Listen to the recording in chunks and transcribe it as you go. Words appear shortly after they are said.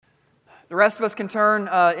The rest of us can turn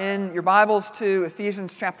in your Bibles to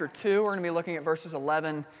Ephesians chapter 2. We're going to be looking at verses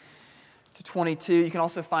 11 to 22. You can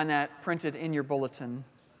also find that printed in your bulletin.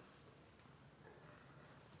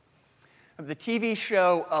 The TV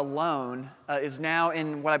show Alone is now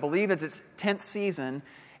in what I believe is its 10th season.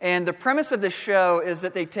 And the premise of this show is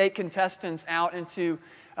that they take contestants out into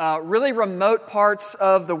really remote parts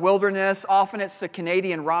of the wilderness. Often it's the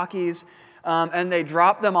Canadian Rockies. And they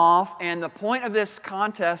drop them off. And the point of this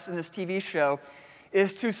contest in this TV show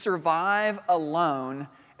is to survive alone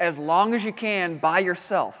as long as you can by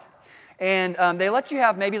yourself. And they let you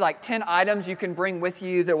have maybe like 10 items you can bring with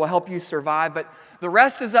you that will help you survive. But the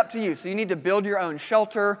rest is up to you. So you need to build your own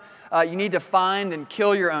shelter. You need to find and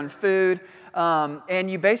kill your own food. And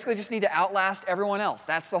you basically just need to outlast everyone else.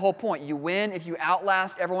 That's the whole point. You win if you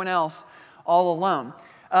outlast everyone else all alone.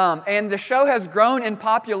 And the show has grown in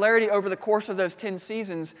popularity over the course of those 10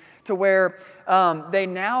 seasons to where they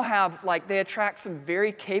now have, they attract some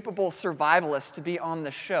very capable survivalists to be on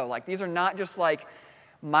the show. These are not just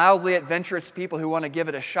mildly adventurous people who want to give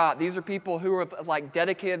it a shot. These are people who have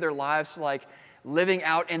dedicated their lives to living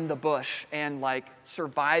out in the bush and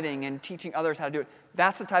surviving and teaching others how to do it.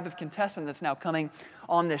 That's the type of contestant that's now coming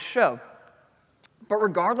on this show. But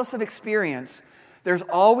regardless of experience, there's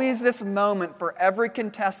always this moment for every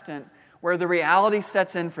contestant where the reality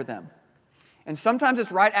sets in for them. And sometimes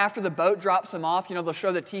it's right after the boat drops them off. They'll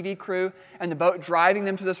show the TV crew and the boat driving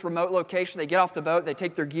them to this remote location. They get off the boat, they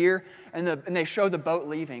take their gear, and they show the boat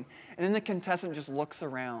leaving. And then the contestant just looks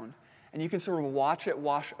around, and you can sort of watch it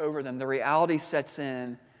wash over them. The reality sets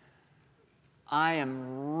in. I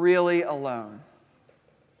am really alone.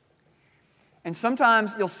 And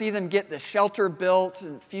sometimes you'll see them get the shelter built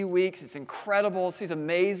in a few weeks. It's incredible. It's these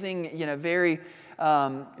amazing, very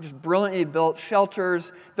just brilliantly built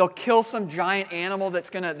shelters. They'll kill some giant animal they're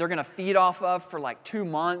gonna feed off of for 2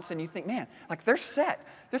 months, and you think, man, they're set.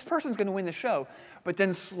 This person's gonna win the show. But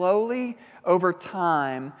then slowly, over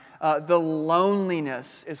time, the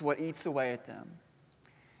loneliness is what eats away at them,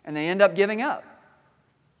 and they end up giving up.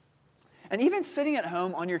 And even sitting at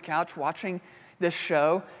home on your couch watching this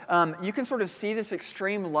show, you can sort of see this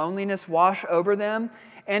extreme loneliness wash over them,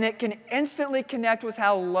 and it can instantly connect with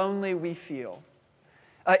how lonely we feel.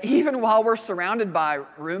 Even while we're surrounded by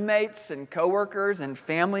roommates and coworkers and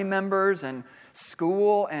family members and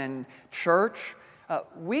school and church,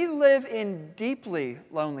 we live in deeply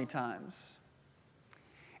lonely times.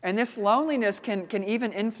 And this loneliness can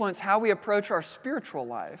even influence how we approach our spiritual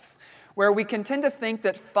life, where we can tend to think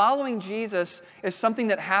that following Jesus is something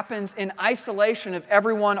that happens in isolation of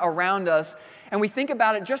everyone around us, and we think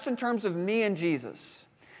about it just in terms of me and Jesus.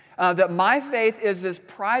 That my faith is this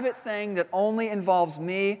private thing that only involves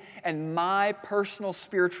me and my personal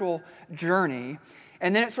spiritual journey,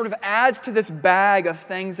 and then it sort of adds to this bag of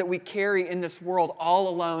things that we carry in this world all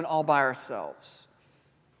alone, all by ourselves.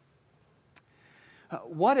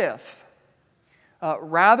 What if,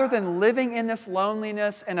 rather than living in this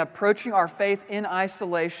loneliness and approaching our faith in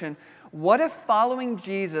isolation, what if following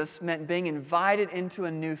Jesus meant being invited into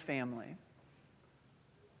a new family?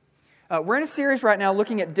 We're in a series right now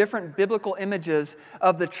looking at different biblical images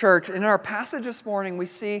of the church. And in our passage this morning, we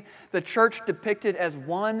see the church depicted as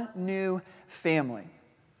one new family.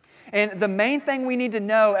 And the main thing we need to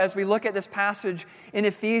know as we look at this passage in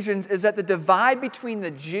Ephesians is that the divide between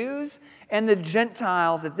the Jews and the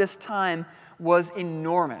Gentiles at this time was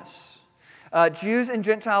enormous. Jews and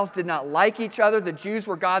Gentiles did not like each other. The Jews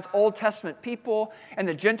were God's Old Testament people, and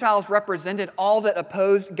the Gentiles represented all that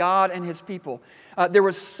opposed God and His people. There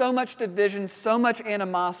was so much division, so much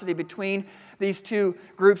animosity between these two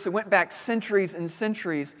groups that went back centuries and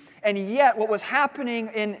centuries. And yet, what was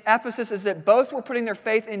happening in Ephesus is that both were putting their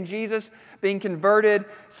faith in Jesus, being converted,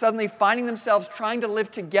 suddenly finding themselves trying to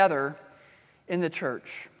live together in the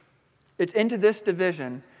church. It's into this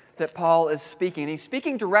division that Paul is speaking. And he's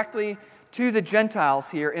speaking directly to the Gentiles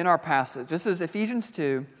here in our passage. This is Ephesians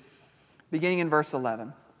 2, beginning in verse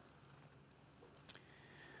 11.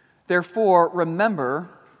 Therefore, remember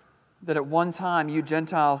that at one time you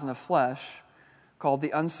Gentiles in the flesh, called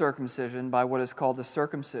the uncircumcision by what is called the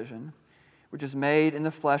circumcision, which is made in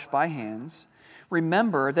the flesh by hands,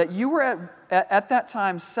 remember that you were at that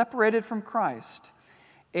time separated from Christ,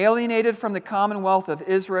 alienated from the commonwealth of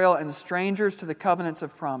Israel and strangers to the covenants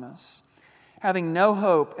of promise, having no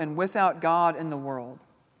hope and without God in the world.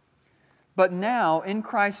 But now, in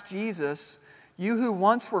Christ Jesus, you who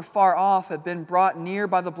once were far off have been brought near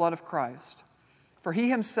by the blood of Christ. For He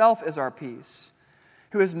Himself is our peace,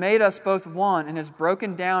 who has made us both one and has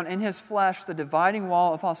broken down in His flesh the dividing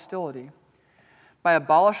wall of hostility, by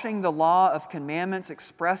abolishing the law of commandments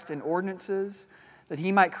expressed in ordinances, that he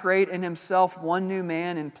might create in himself one new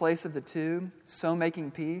man in place of the two, so making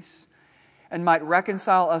peace, and might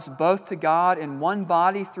reconcile us both to God in one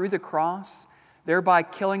body through the cross, thereby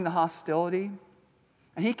killing the hostility.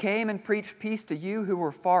 And he came and preached peace to you who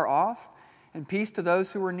were far off, and peace to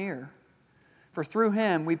those who were near. For through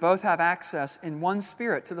him we both have access in one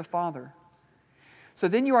Spirit to the Father. So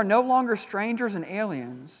then you are no longer strangers and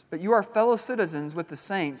aliens, but you are fellow citizens with the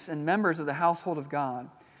saints and members of the household of God,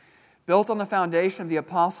 built on the foundation of the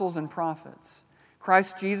apostles and prophets,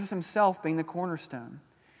 Christ Jesus himself being the cornerstone,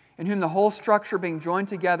 in whom the whole structure being joined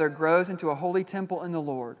together grows into a holy temple in the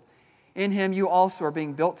Lord. In him you also are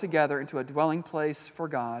being built together into a dwelling place for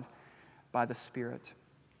God by the Spirit.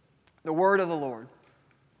 The word of the Lord.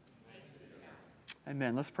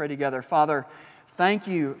 Amen. Let's pray together. Father, thank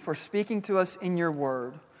you for speaking to us in your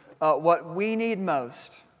word. What we need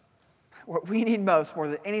most more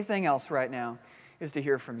than anything else right now is to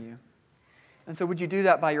hear from you. And so would you do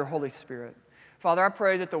that by your Holy Spirit? Father, I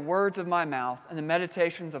pray that the words of my mouth and the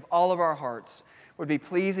meditations of all of our hearts would be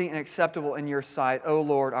pleasing and acceptable in your sight, O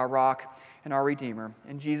Lord, our rock and our Redeemer.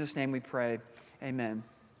 In Jesus' name we pray. Amen.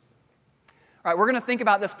 All right, we're going to think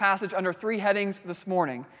about this passage under three headings this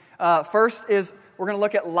morning. First is we're going to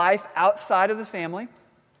look at life outside of the family.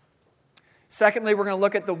 Secondly, we're going to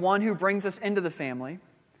look at the one who brings us into the family.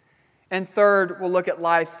 And third, we'll look at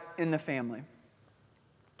life in the family.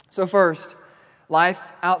 So first,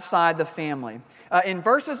 life outside the family. In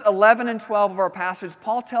verses 11 and 12 of our passage,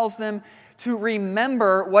 Paul tells them to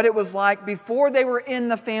remember what it was like before they were in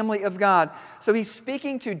the family of God. So he's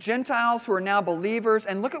speaking to Gentiles who are now believers,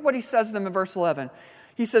 and look at what he says to them in verse 11.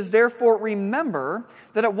 He says, "Therefore remember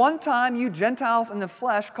that at one time you Gentiles in the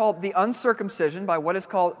flesh, called the uncircumcision by what is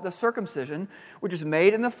called the circumcision, which is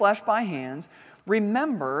made in the flesh by hands,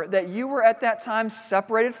 remember that you were at that time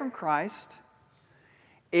separated from Christ,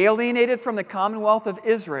 alienated from the commonwealth of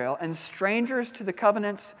Israel, and strangers to the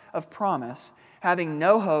covenants of promise, having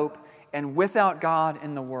no hope and without God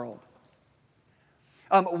in the world."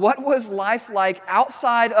 What was life like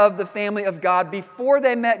outside of the family of God before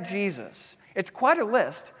they met Jesus? It's quite a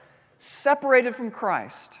list. Separated from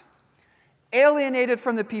Christ, alienated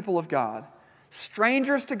from the people of God,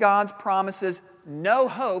 strangers to God's promises, no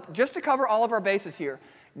hope, just to cover all of our bases here,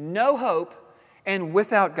 no hope and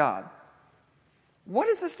without God. What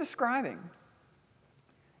is this describing?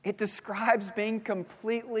 It describes being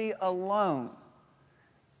completely alone.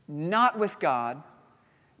 Not with God,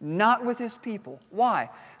 not with His people. Why?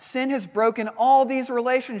 Sin has broken all these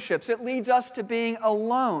relationships. It leads us to being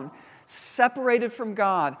alone, separated from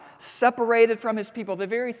God, separated from His people, the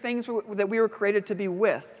very things that we were created to be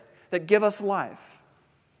with, that give us life.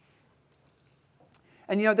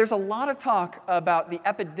 And there's a lot of talk about the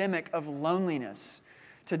epidemic of loneliness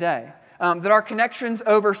today. That our connections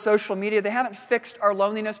over social media, they haven't fixed our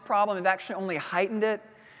loneliness problem, they've actually only heightened it.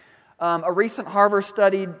 A recent Harvard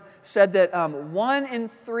study said that 1 in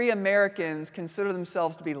 3 Americans consider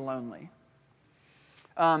themselves to be lonely.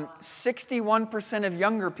 61% of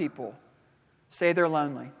younger people say they're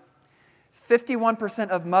lonely.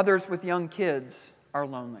 51% of mothers with young kids are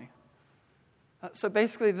lonely. So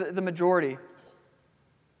basically, the majority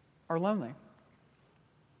are lonely.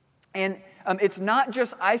 And it's not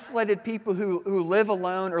just isolated people who live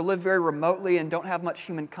alone or live very remotely and don't have much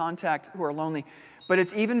human contact who are lonely, but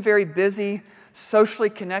it's even very busy, socially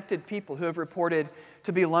connected people who have reported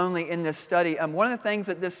to be lonely in this study. One of the things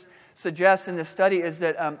that this suggests in this study is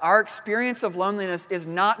that our experience of loneliness is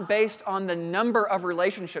not based on the number of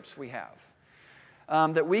relationships we have.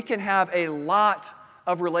 That we can have a lot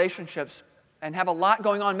of relationships and have a lot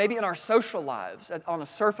going on maybe in our social lives on a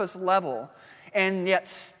surface level, and yet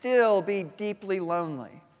still be deeply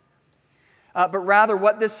lonely. But rather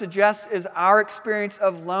what this suggests is our experience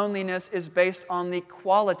of loneliness is based on the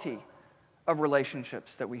quality of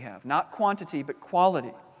relationships that we have. Not quantity, but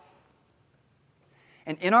quality.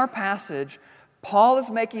 And in our passage, Paul is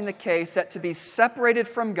making the case that to be separated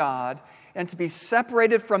from God and to be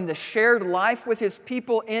separated from the shared life with his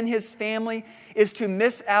people in his family is to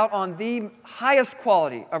miss out on the highest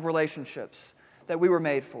quality of relationships that we were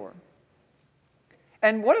made for.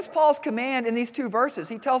 And what is Paul's command in these 2 verses?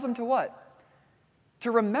 He tells them to what? To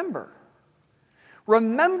remember.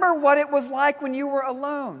 Remember what it was like when you were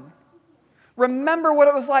alone. Remember what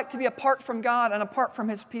it was like to be apart from God and apart from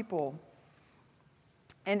His people.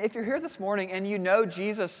 And if you're here this morning and you know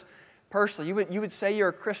Jesus personally, you would say you're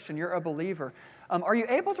a Christian, you're a believer. Are you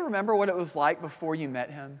able to remember what it was like before you met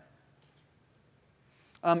Him?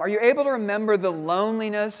 Are you able to remember the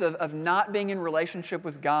loneliness of not being in relationship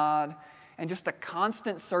with God and just a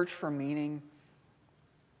constant search for meaning?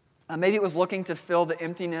 Maybe it was looking to fill the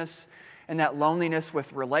emptiness and that loneliness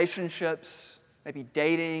with relationships, maybe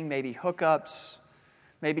dating, maybe hookups,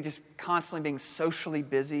 maybe just constantly being socially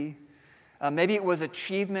busy. Maybe it was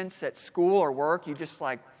achievements at school or work. You just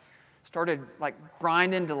started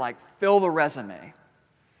grinding to fill the resume,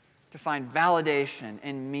 to find validation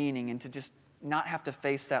and meaning and to just not have to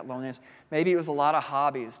face that loneliness. Maybe it was a lot of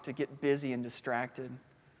hobbies to get busy and distracted,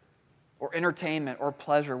 or entertainment or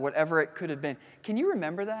pleasure, whatever it could have been. Can you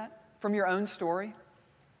remember that from your own story?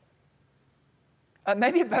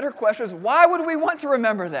 Maybe a better question is, why would we want to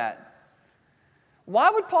remember that?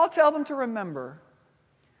 Why would Paul tell them to remember?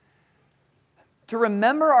 To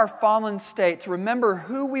remember our fallen state, to remember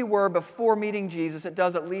who we were before meeting Jesus, it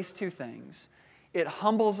does at least two things. It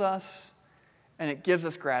humbles us and it gives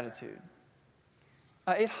us gratitude.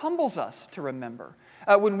 It humbles us to remember.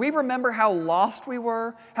 When we remember how lost we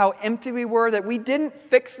were, how empty we were, that we didn't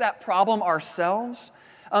fix that problem ourselves,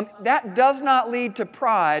 that does not lead to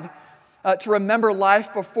pride. To remember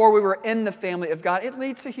life before we were in the family of God, it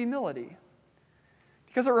leads to humility.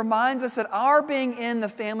 Because it reminds us that our being in the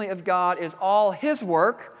family of God is all His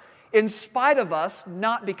work, in spite of us,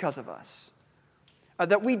 not because of us.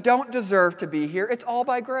 That we don't deserve to be here. It's all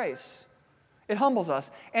by grace. It humbles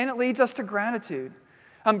us, and it leads us to gratitude.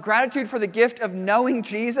 Gratitude for the gift of knowing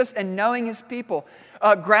Jesus and knowing His people.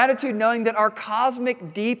 Gratitude knowing that our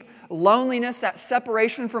cosmic, deep loneliness, that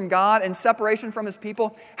separation from God and separation from His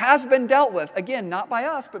people, has been dealt with. Again, not by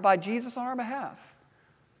us, but by Jesus on our behalf.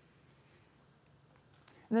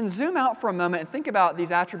 And then zoom out for a moment and think about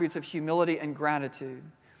these attributes of humility and gratitude.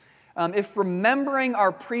 If remembering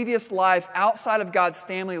our previous life outside of God's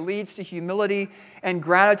family leads to humility and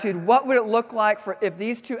gratitude, what would it look like if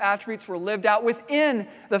these two attributes were lived out within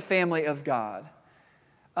the family of God?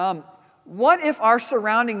 What if our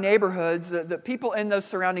surrounding neighborhoods, the people in those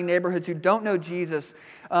surrounding neighborhoods who don't know Jesus,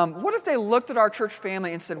 what if they looked at our church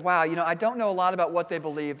family and said, wow, I don't know a lot about what they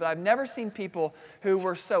believe, but I've never seen people who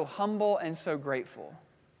were so humble and so grateful.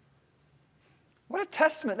 What a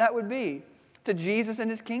testament that would be to Jesus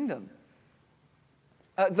and His kingdom.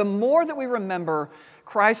 The more that we remember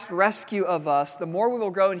Christ's rescue of us, the more we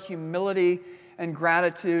will grow in humility and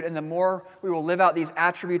gratitude, and the more we will live out these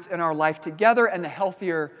attributes in our life together, and the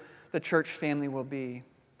healthier the church family will be.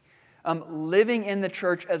 Living in the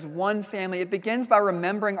church as one family, it begins by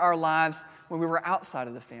remembering our lives when we were outside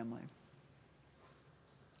of the family.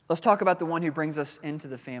 Let's talk about the one who brings us into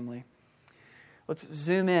the family. Let's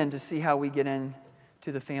zoom in to see how we get into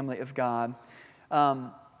the family of God.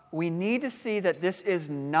 We need to see that this is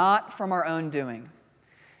not from our own doing.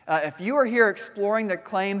 If you are here exploring the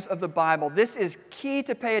claims of the Bible, this is key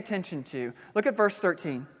to pay attention to. Look at verse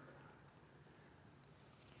 13.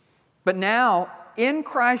 But now, in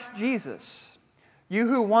Christ Jesus, you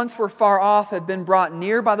who once were far off have been brought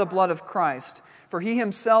near by the blood of Christ. For He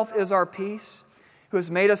Himself is our peace, who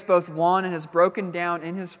has made us both one and has broken down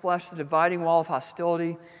in His flesh the dividing wall of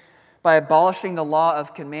hostility by abolishing the law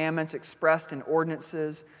of commandments expressed in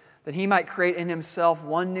ordinances, that He might create in Himself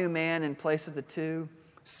one new man in place of the two,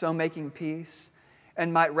 so making peace,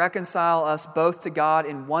 and might reconcile us both to God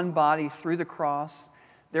in one body through the cross,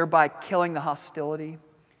 thereby killing the hostility.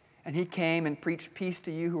 And He came and preached peace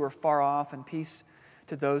to you who were far off and peace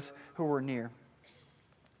to those who were near.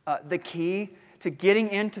 The key to getting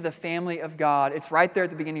into the family of God, it's right there at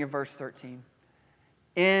the beginning of verse 13.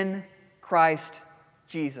 In Christ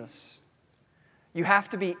Jesus. You have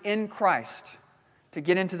to be in Christ to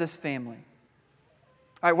get into this family.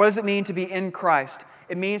 All right, what does it mean to be in Christ?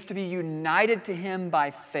 It means to be united to Him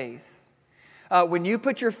by faith. When you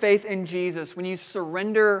put your faith in Jesus, when you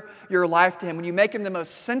surrender your life to Him, when you make Him the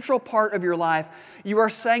most central part of your life, you are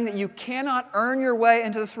saying that you cannot earn your way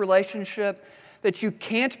into this relationship, that you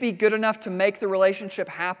can't be good enough to make the relationship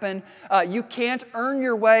happen. You can't earn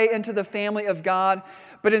your way into the family of God,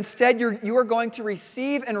 but instead you are going to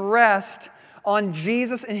receive and rest on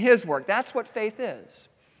Jesus and His work. That's what faith is.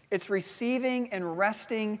 It's receiving and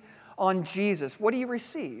resting on Jesus. What do you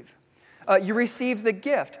receive? You receive the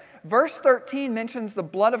gift. Verse 13 mentions the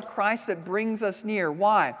blood of Christ that brings us near.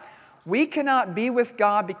 Why? We cannot be with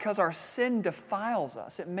God because our sin defiles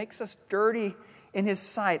us. It makes us dirty in His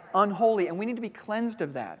sight, unholy, and we need to be cleansed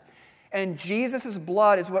of that. And Jesus'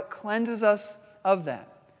 blood is what cleanses us of that.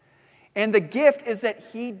 And the gift is that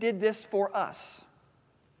He did this for us.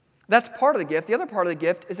 That's part of the gift. The other part of the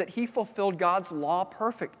gift is that He fulfilled God's law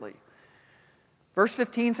perfectly. Verse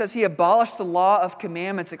 15 says He abolished the law of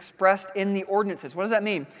commandments expressed in the ordinances. What does that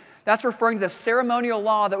mean? That's referring to the ceremonial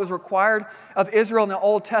law that was required of Israel in the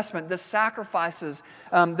Old Testament, the sacrifices,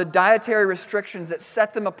 the dietary restrictions that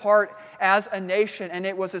set them apart as a nation. And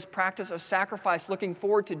it was this practice of sacrifice, looking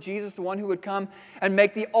forward to Jesus, the one who would come and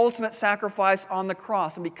make the ultimate sacrifice on the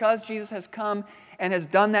cross. And because Jesus has come and has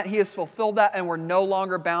done that, he has fulfilled that, and we're no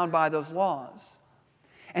longer bound by those laws.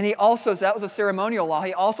 And he also, so that was a ceremonial law,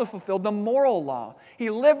 he also fulfilled the moral law.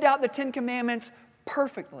 He lived out the Ten Commandments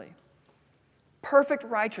perfectly. Perfect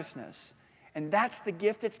righteousness. And that's the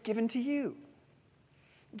gift that's given to you.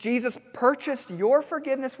 Jesus purchased your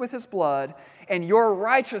forgiveness with his blood and your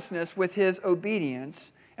righteousness with his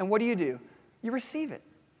obedience. And what do? You receive it.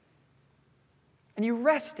 And you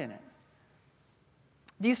rest in it.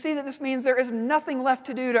 Do you see that this means there is nothing left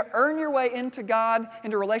to do to earn your way into God,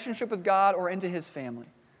 into relationship with God, or into his family?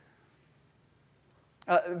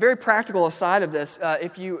 Very practical aside of this,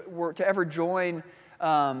 if you were to ever join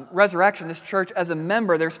Resurrection, this church, as a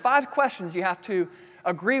member, there's 5 questions you have to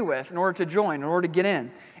agree with in order to join, in order to get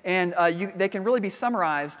in. And they can really be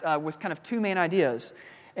summarized with kind of 2 main ideas.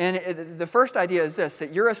 And the first idea is this,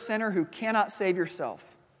 that you're a sinner who cannot save yourself.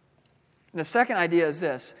 And the second idea is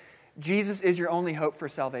this, Jesus is your only hope for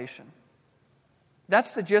salvation.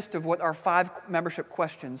 That's the gist of what our 5 membership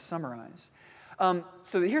questions summarize.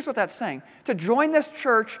 So here's what that's saying. To join this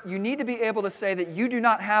church, you need to be able to say that you do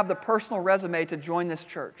not have the personal resume to join this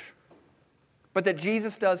church, but that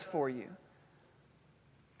Jesus does for you.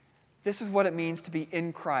 This is what it means to be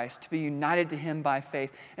in Christ, to be united to him by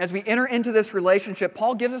faith. As we enter into this relationship,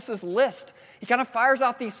 Paul gives us this list. He kind of fires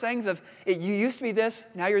off these things of, you used to be this,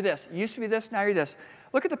 now you're this. You used to be this, now you're this.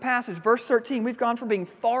 Look at the passage, verse 13. We've gone from being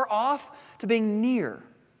far off to being near.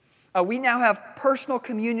 We now have personal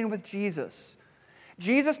communion with Jesus.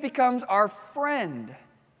 Jesus becomes our friend,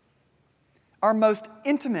 our most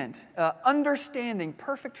intimate, understanding,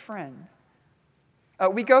 perfect friend.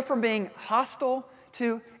 We go from being hostile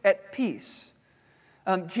to at peace.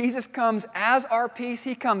 Jesus comes as our peace.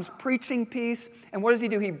 He comes preaching peace. And what does he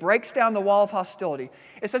do? He breaks down the wall of hostility.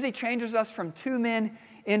 It says he changes us from 2 men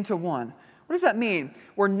into 1. What does that mean?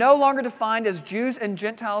 We're no longer defined as Jews and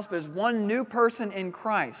Gentiles, but as one new person in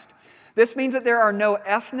Christ. This means that there are no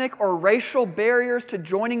ethnic or racial barriers to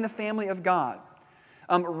joining the family of God.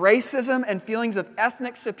 Racism and feelings of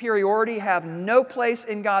ethnic superiority have no place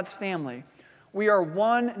in God's family. We are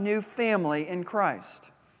one new family in Christ.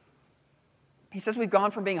 He says we've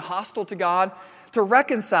gone from being hostile to God to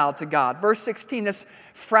reconciled to God. Verse 16, this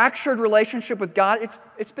fractured relationship with God,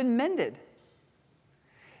 it's been mended.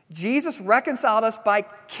 Jesus reconciled us by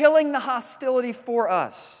killing the hostility for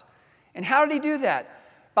us. And how did he do that?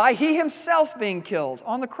 By he himself being killed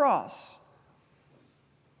on the cross.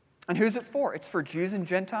 And who's it for? It's for Jews and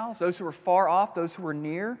Gentiles, those who are far off, those who are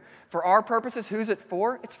near. For our purposes, who's it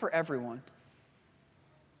for? It's for everyone.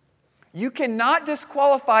 You cannot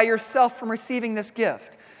disqualify yourself from receiving this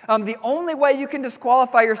gift. The only way you can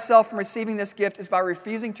disqualify yourself from receiving this gift is by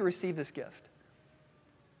refusing to receive this gift.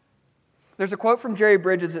 There's a quote from Jerry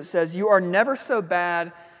Bridges that says, "You are never so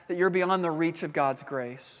bad that you're beyond the reach of God's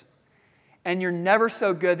grace. And you're never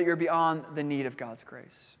so good that you're beyond the need of God's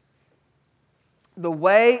grace." The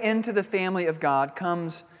way into the family of God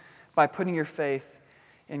comes by putting your faith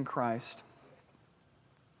in Christ.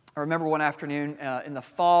 I remember one afternoon in the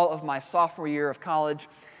fall of my sophomore year of college,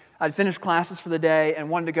 I'd finished classes for the day and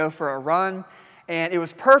wanted to go for a run. And it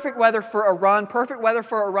was perfect weather for a run. Perfect weather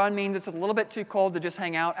for a run means it's a little bit too cold to just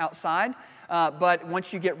hang out outside. But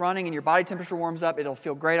once you get running and your body temperature warms up, it'll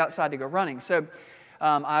feel great outside to go running. So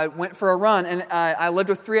I went for a run, and I lived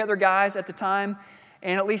with 3 other guys at the time,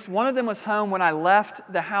 and at least one of them was home when I left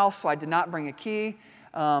the house, so I did not bring a key.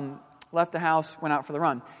 Left the house, went out for the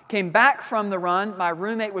run. Came back from the run, my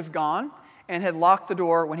roommate was gone and had locked the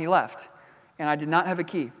door when he left, and I did not have a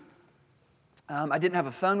key. I didn't have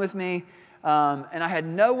a phone with me, and I had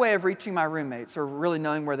no way of reaching my roommates or really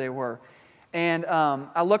knowing where they were. And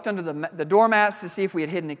I looked under the doormats to see if we had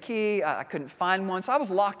hidden a key. I couldn't find one, so I was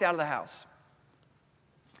locked out of the house.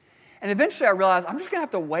 And eventually I realized I'm just going to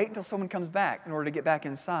have to wait until someone comes back in order to get back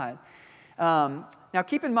inside. Now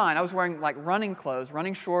keep in mind, I was wearing like running clothes,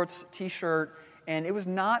 running shorts, t-shirt, and it was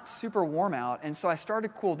not super warm out. And so I started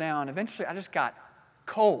to cool down. Eventually I just got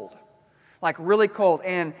cold, like really cold.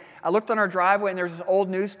 And I looked on our driveway and there was this old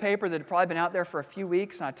newspaper that had probably been out there for a few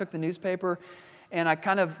weeks. And I took the newspaper and I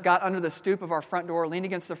kind of got under the stoop of our front door, leaned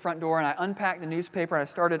against the front door, and I unpacked the newspaper and I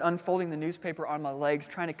started unfolding the newspaper on my legs,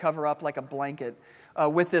 trying to cover up like a blanket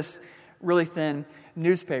with this really thin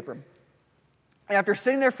newspaper. And after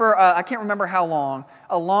sitting there for, I can't remember how long,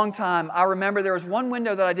 a long time, I remember there was one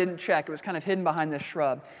window that I didn't check. It was kind of hidden behind this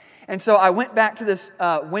shrub. And so I went back to this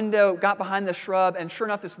window, got behind the shrub, and sure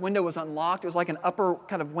enough, this window was unlocked. It was like an upper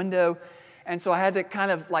kind of window. And so I had to kind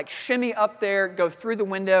of like shimmy up there, go through the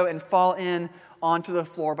window, and fall in onto the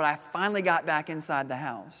floor. But I finally got back inside the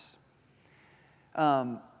house.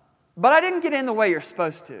 But I didn't get in the way you're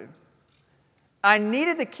supposed to. I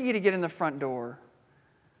needed the key to get in the front door,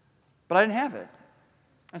 but I didn't have it.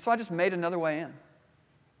 And so I just made another way in.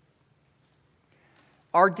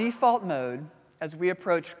 Our default mode as we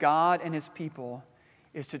approach God and His people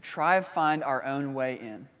is to try to find our own way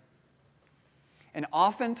in. And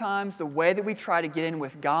oftentimes, the way that we try to get in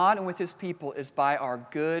with God and with His people is by our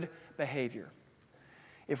good behavior.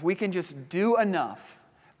 If we can just do enough,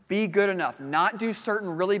 be good enough, not do certain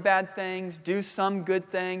really bad things, do some good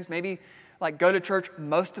things, maybe like go to church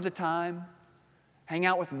most of the time, hang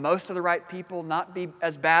out with most of the right people, not be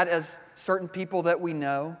as bad as certain people that we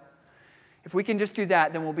know. If we can just do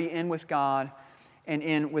that, then we'll be in with God and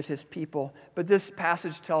in with His people. But this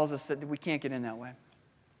passage tells us that we can't get in that way.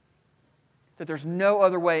 That there's no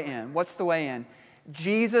other way in. What's the way in?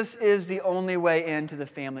 Jesus is the only way into the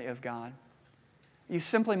family of God. You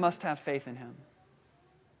simply must have faith in Him.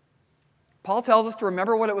 Paul tells us to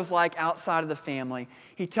remember what it was like outside of the family.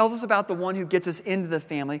 He tells us about the one who gets us into the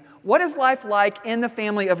family. What is life like in the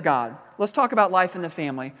family of God? Let's talk about life in the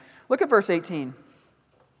family. Look at verse 18.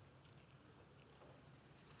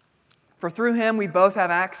 For through Him we both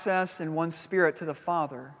have access in one Spirit to the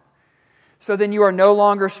Father. So then you are no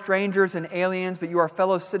longer strangers and aliens, but you are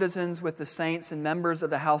fellow citizens with the saints and members of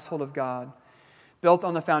the household of God, built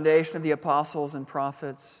on the foundation of the apostles and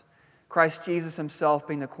prophets, Christ Jesus Himself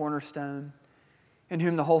being the cornerstone, in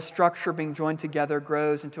whom the whole structure being joined together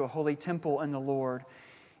grows into a holy temple in the Lord.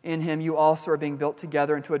 In Him you also are being built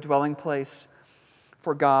together into a dwelling place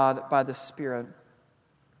for God by the Spirit.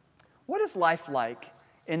 What is life like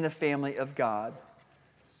in the family of God?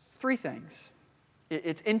 Three things.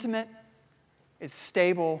 It's intimate, it's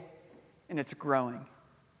stable, and it's growing.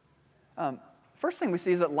 First thing we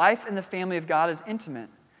see is that life in the family of God is intimate.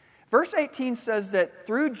 Verse 18 says that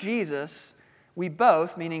through Jesus, we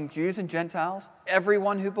both, meaning Jews and Gentiles,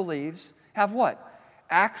 everyone who believes, have what?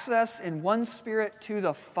 Access in one Spirit to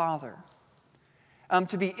the Father.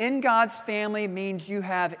 To be in God's family means you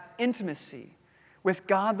have intimacy with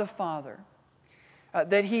God the Father.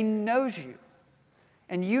 That He knows you,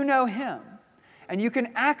 and you know Him, and you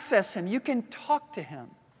can access Him, you can talk to Him,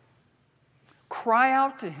 cry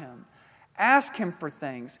out to Him, ask Him for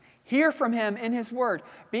things, hear from Him in His Word,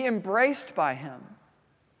 be embraced by Him,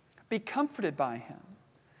 be comforted by Him,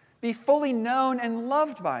 be fully known and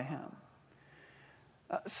loved by Him.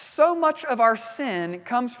 So much of our sin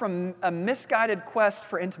comes from a misguided quest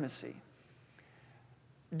for intimacy.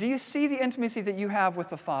 Do you see the intimacy that you have with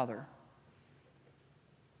the Father?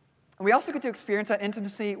 We also get to experience that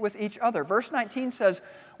intimacy with each other. Verse 19 says,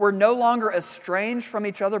 we're no longer estranged from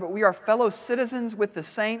each other, but we are fellow citizens with the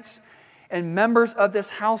saints and members of this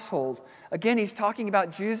household. Again, he's talking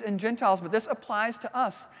about Jews and Gentiles, but this applies to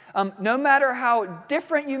us. No matter how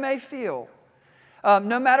different you may feel,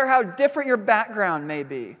 no matter how different your background may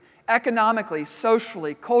be, economically,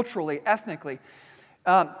 socially, culturally, ethnically,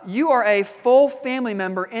 you are a full family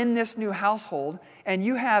member in this new household, and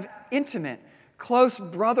you have intimate, close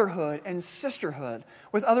brotherhood and sisterhood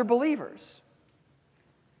with other believers.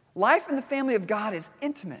 Life in the family of God is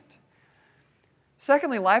intimate.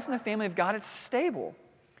 Secondly, life in the family of God is stable.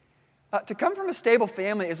 To come from a stable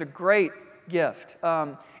family is a great gift.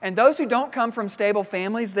 And those who don't come from stable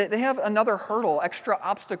families, they have another hurdle, extra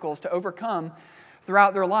obstacles to overcome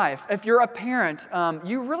throughout their life. If you're a parent,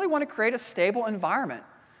 you really want to create a stable environment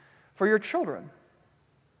for your children.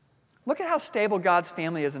 Look at how stable God's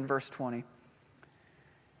family is in verse 20.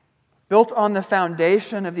 Built on the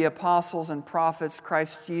foundation of the apostles and prophets,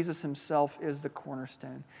 Christ Jesus Himself is the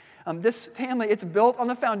cornerstone. This family, it's built on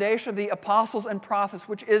the foundation of the apostles and prophets,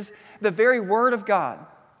 which is the very Word of God.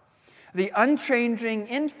 The unchanging,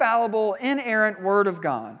 infallible, inerrant Word of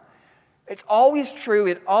God. It's always true.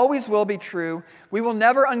 It always will be true. We will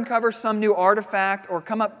never uncover some new artifact or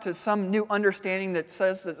come up to some new understanding that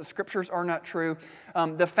says that the Scriptures are not true.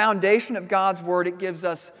 The foundation of God's Word, it gives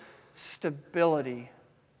us stability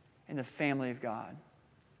in the family of God.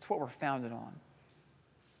 It's what we're founded on.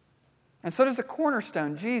 And so does the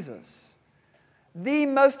cornerstone, Jesus. The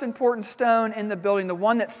most important stone in the building, the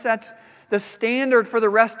one that sets the standard for the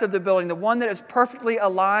rest of the building, the one that is perfectly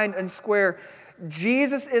aligned and square.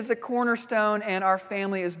 Jesus is the cornerstone, and our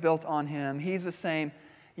family is built on Him. He's the same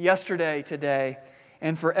yesterday, today,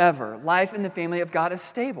 and forever. Life in the family of God is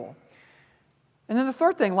stable. And then the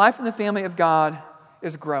third thing, life in the family of God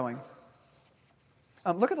is growing.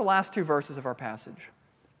 Look at the last two verses of our passage.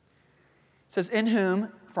 says, in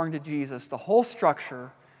whom, referring to Jesus, the whole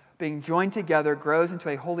structure, being joined together, grows into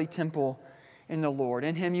a holy temple in the Lord.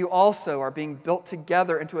 In him you also are being built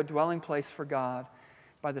together into a dwelling place for God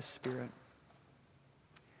by the Spirit.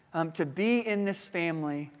 To be in this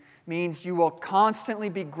family means you will constantly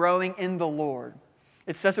be growing in the Lord.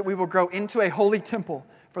 It says that we will grow into a holy temple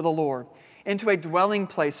for the Lord, into a dwelling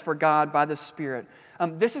place for God by the Spirit.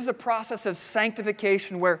 This is a process of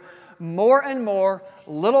sanctification where more and more,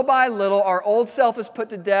 little by little, our old self is put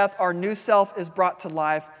to death, our new self is brought to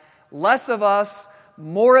life. Less of us,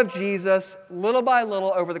 more of Jesus, little by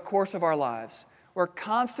little over the course of our lives. We're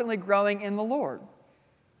constantly growing in the Lord.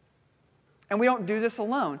 And we don't do this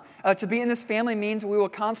alone. To be in this family means we will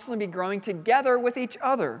constantly be growing together with each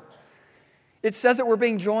other. It says that we're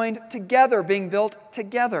being joined together, being built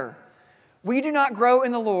together. We do not grow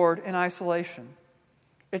in the Lord in isolation.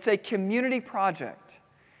 It's a community project.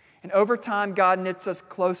 And over time, God knits us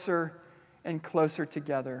closer and closer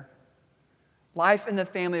together. Life in the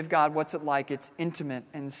family of God, what's it like? It's intimate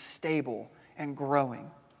and stable and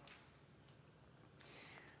growing.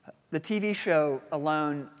 The TV show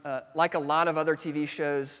Alone, like a lot of other TV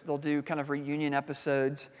shows, they'll do kind of reunion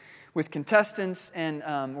episodes with contestants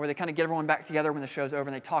and where they kind of get everyone back together when the show's over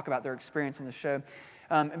and they talk about their experience in the show.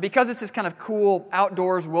 And because it's this kind of cool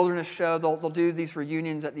outdoors wilderness show, they'll do these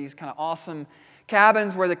reunions at these kind of awesome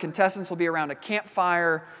cabins where the contestants will be around a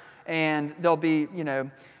campfire and they'll be,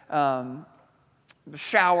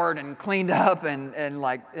 showered and cleaned up and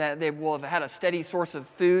like they will have had a steady source of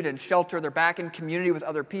food and shelter. They're back in community with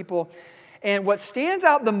other people. And what stands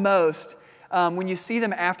out the most when you see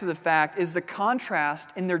them after the fact is the contrast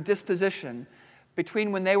in their disposition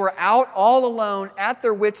between when they were out all alone at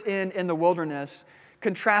their wits' end in the wilderness,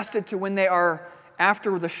 contrasted to when they are,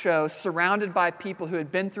 after the show, surrounded by people who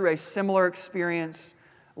had been through a similar experience,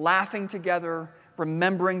 laughing together,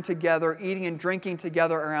 remembering together, eating and drinking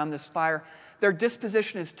together around this fire. Their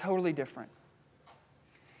disposition is totally different.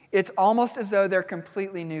 It's almost as though they're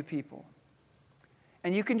completely new people.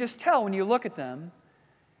 And you can just tell when you look at them,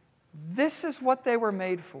 this is what they were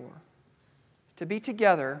made for. To be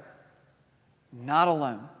together, not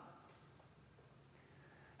alone.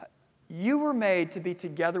 You were made to be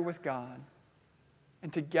together with God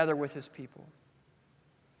and together with His people.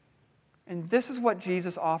 And this is what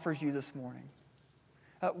Jesus offers you this morning.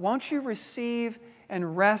 Won't you receive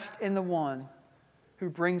and rest in the one who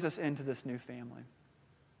brings us into this new family?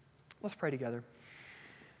 Let's pray together.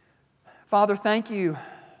 Father, thank you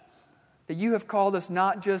that you have called us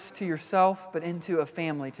not just to yourself, but into a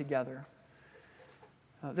family together.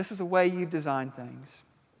 This is the way you've designed things.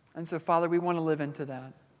 And so, Father, we want to live into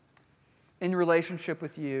that. In relationship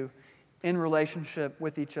with you, in relationship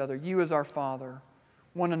with each other. You as our Father,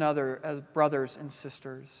 one another as brothers and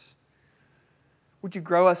sisters. Would you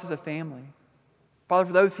grow us as a family? Father,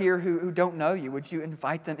 for those here who don't know you, would you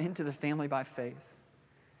invite them into the family by faith?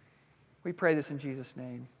 We pray this in Jesus'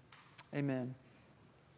 name. Amen.